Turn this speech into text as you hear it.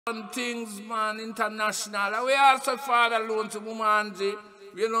Things, man, international. And we also father Lonesome woman,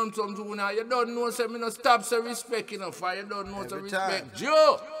 we Lonesome too now. You don't know, so me no stop so respect enough. You don't know so respect.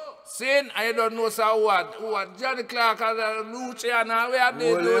 Joe, sin, and you don't know so what? Johnny Clarke and Luciano, we are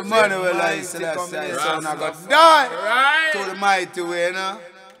there. Holy Manuel, I said that son I got die. Right. To the mighty way, you know.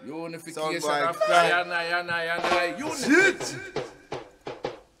 Unification of fire, shit.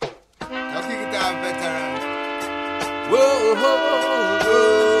 Now kick it down better. Whoa, whoa,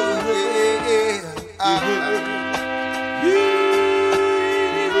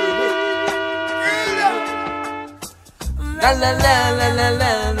 la la la la la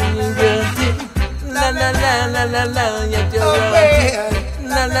la, la la la la la la, yet you're running.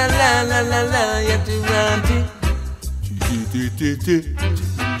 La la la la la la, yet you're running.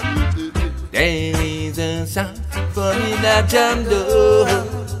 There is a sound for me that jam do.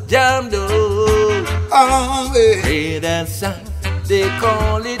 Hear that sound, they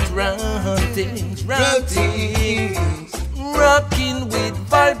call it ranting. Rocking with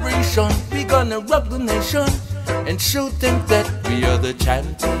vibration, we gonna rock the nation and show them that we are the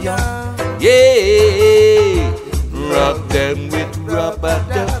champion. Yeah, rock them with rubber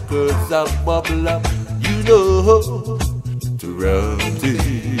duckers up, bubble up, you know, to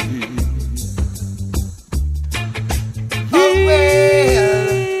ranting.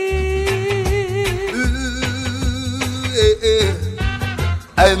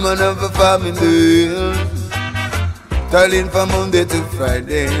 I'm on a family, darling, from Monday to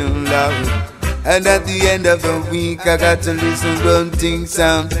Friday, love. And at the end of the week, I got to listen to things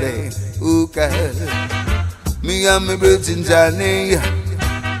someday. Okay, me and my brother Johnny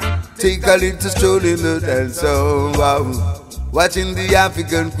take a little stroll in the dance hall, wow. Watching the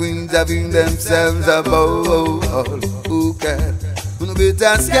African queens having themselves a ball. Okay, no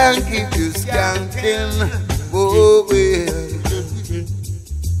better skanking to skanking. Oh, well.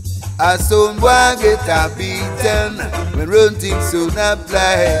 I soon boy get a beaten when running soon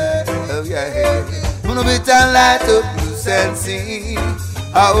apply. Oh yeah, no better light up loose and see.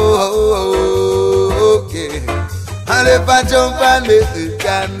 Oh, okay. And if I jump and make the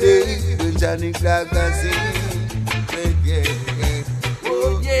candy, when Johnny Clarke can sing.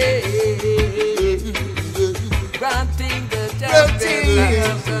 Oh yeah, granting the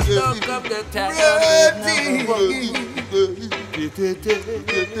champion, look up the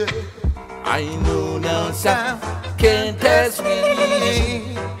I know no sound can't test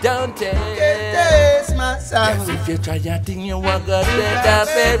me. Don't test my sound. Yes, if you try your thing, you walk up dead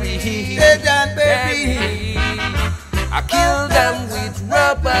baby. I kill them with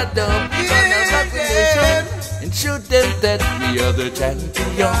rubber dump and shoot them that we are the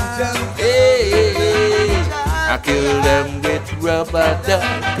champion. Hey, I kill them with rubber dump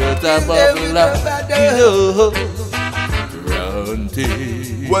cause I bubble up, you know.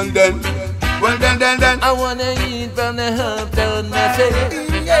 Well then. I wanna eat from the uptown myself.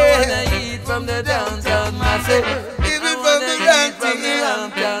 I wanna eat from the downtown myself. Even from the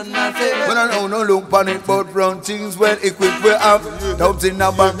uptown myself. When I know no look on it, but brown things well equipped we have. Dubs in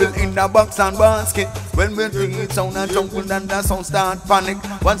a barrel, in a box and basket. When we bring it sound and jump and the sound start panic.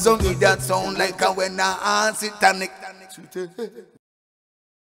 One song need that sound like a when I ask it tonic.